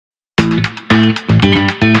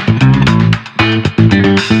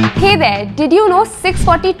Hey there, did you know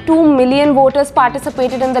 642 million voters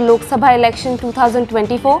participated in the Lok Sabha election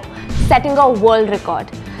 2024, setting a world record?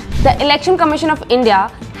 The Election Commission of India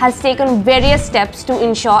has taken various steps to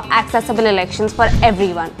ensure accessible elections for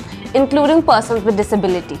everyone, including persons with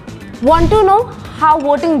disability. Want to know how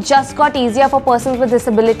voting just got easier for persons with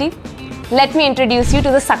disability? Let me introduce you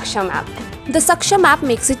to the Saksham app. The Saksham app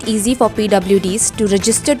makes it easy for PWDs to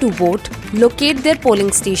register to vote, locate their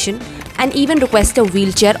polling station, and even request a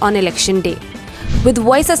wheelchair on election day. With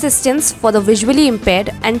voice assistance for the visually impaired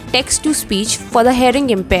and text-to-speech for the hearing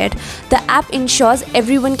impaired, the app ensures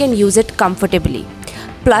everyone can use it comfortably.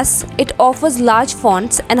 Plus, it offers large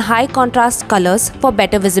fonts and high contrast colors for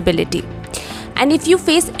better visibility. And if you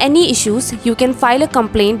face any issues, you can file a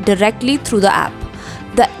complaint directly through the app.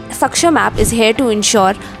 The Saksham app is here to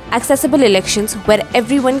ensure accessible elections where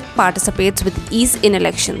everyone participates with ease in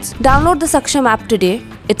elections. Download the Saksham app today.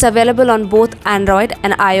 It's available on both Android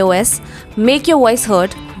and iOS. Make your voice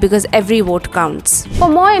heard because every vote counts. For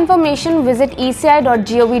more information, visit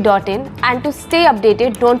eci.gov.in, and to stay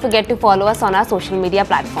updated, don't forget to follow us on our social media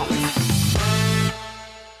platforms.